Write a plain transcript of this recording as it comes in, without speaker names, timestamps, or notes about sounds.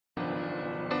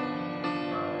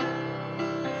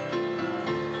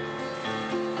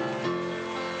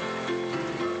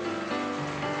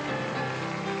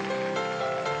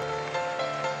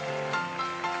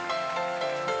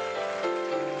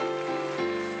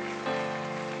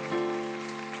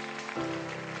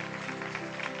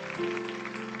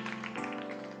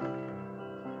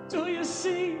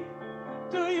see?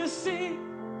 Do you see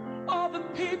all the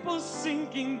people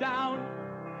sinking down?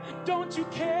 Don't you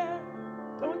care?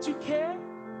 Don't you care?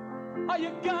 Are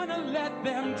you gonna let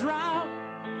them drown?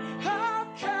 How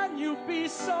can you be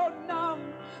so numb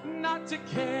not to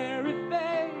care if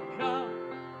they come?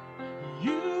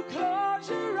 You close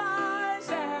your eyes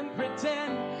and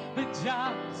pretend the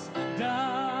job's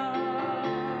done.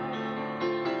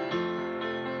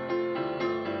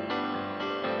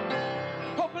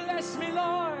 Oh, bless me,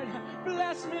 Lord,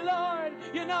 bless me, Lord.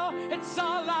 You know, it's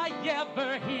all I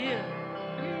ever hear.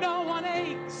 No one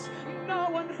aches, no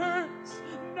one hurts,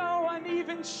 no one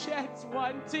even sheds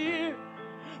one tear.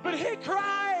 But he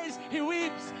cries, he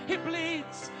weeps, he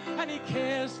bleeds, and he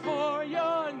cares for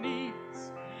your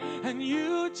needs. And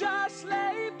you just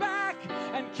lay back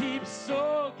and keep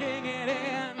soaking it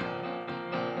in.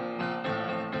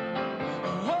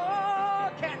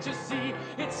 Oh, can't you see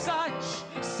it's such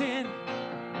sin?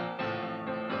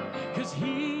 'Cause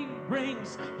he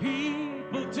brings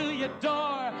people to your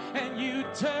door and you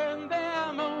turn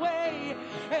them away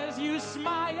as you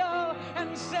smile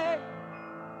and say,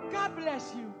 God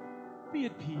bless you, be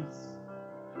at peace.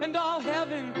 And all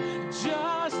heaven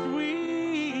just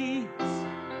weeps.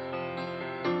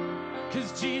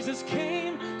 'Cause Jesus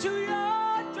came to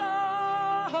your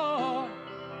door.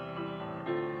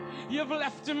 You've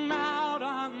left him out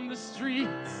on the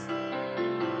streets.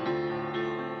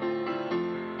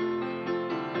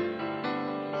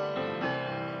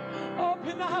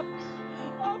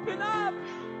 Open up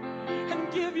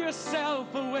and give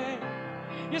yourself away.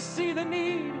 You see the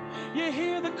need, you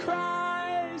hear the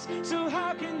cries, so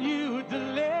how can you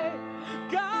delay?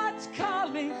 God's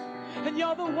calling and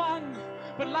you're the one,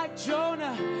 but like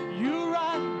Jonah, you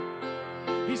run.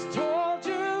 He's told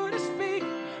you to speak,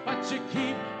 but you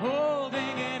keep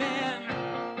holding it in.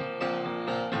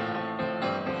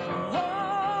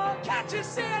 Oh, can't you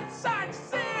see it's such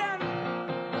sin?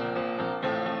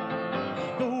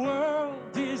 The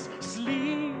world is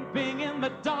sleeping in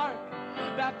the dark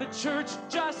that the church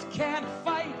just can't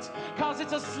fight, 'cause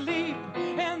it's asleep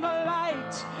in the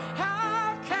light.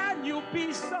 How can you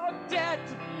be so dead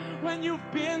when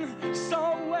you've been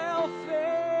so well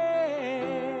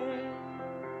fed?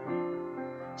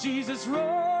 Jesus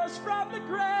rose from the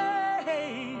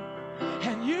grave,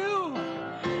 and you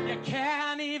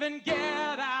can't even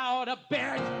get out of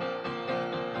bed.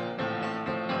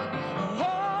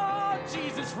 Oh,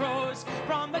 Jesus rose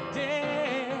from the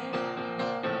dead.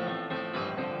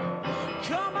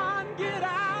 Come on, get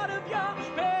out of your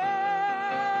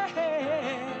bed.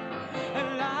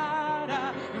 La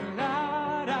da,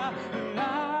 la da,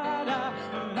 la da,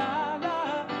 la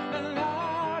la, la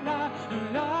la,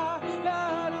 la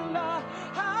la la.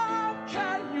 How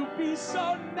can you be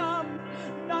so numb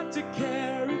not to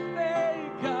care if they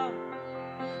come?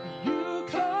 You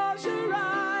close your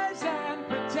eyes and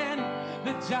pretend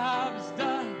the job's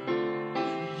done.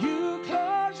 You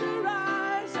close your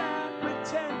eyes and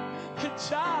pretend the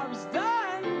job's done.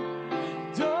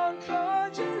 Don't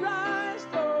close your eyes,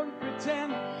 don't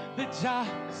pretend the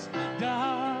job's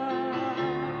done.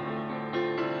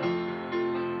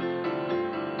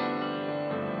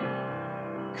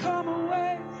 Come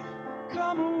away,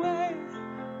 come away,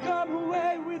 come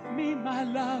away with me, my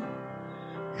love.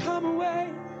 Come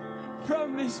away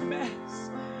from this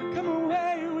mess. Come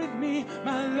away with me,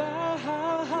 my love.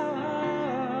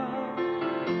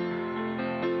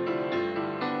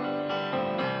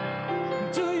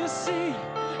 Do you see?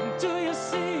 Do you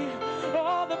see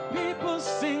all the people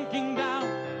sinking down?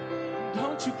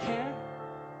 Don't you care?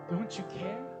 Don't you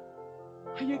care?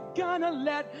 Are you gonna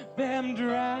let them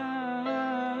drown?